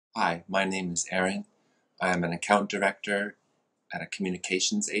Hi, my name is Aaron. I am an account director at a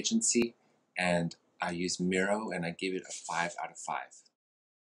communications agency, and I use Miro, and I give it a 5 out of 5.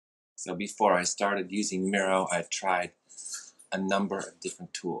 So before I started using Miro, I tried a number of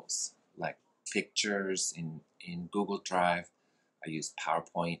different tools, like pictures in Google Drive. I used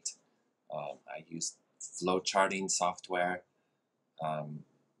PowerPoint. I used flowcharting software.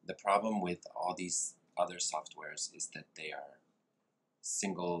 The problem with all these other softwares is that they are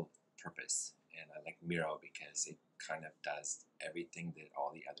single purpose, and I like Miro because it kind of does everything that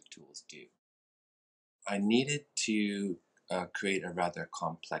all the other tools do. I needed to create a rather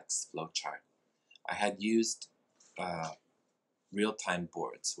complex flowchart. I had used uh, real-time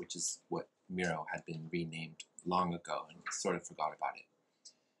boards, which is what Miro had been renamed long ago, and sort of forgot about it.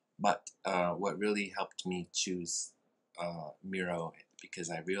 But what really helped me choose Miro, because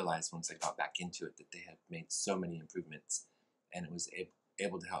I realized once I got back into it that they had made so many improvements, and it was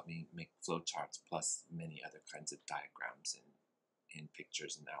able to help me make flowcharts plus many other kinds of diagrams and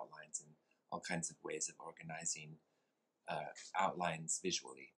pictures and outlines and all kinds of ways of organizing outlines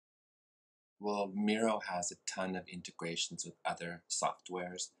visually. Well, Miro has a ton of integrations with other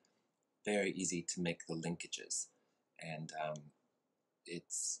softwares. Very easy to make the linkages, and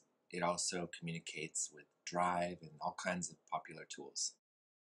it's it also communicates with Drive and all kinds of popular tools.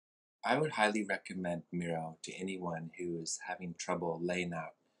 I would highly recommend Miro to anyone who is having trouble laying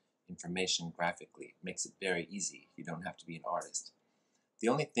out information graphically. It makes it very easy. You don't have to be an artist. The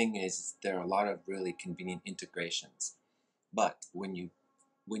only thing is there are a lot of really convenient integrations. But when you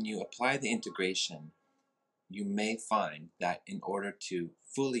apply the integration, you may find that in order to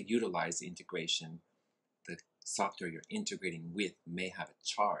fully utilize the integration, the software you're integrating with may have a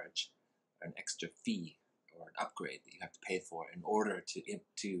charge, an extra fee, or an upgrade that you have to pay for in order to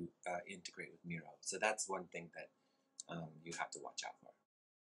integrate with Miro. So that's one thing that you have to watch out for.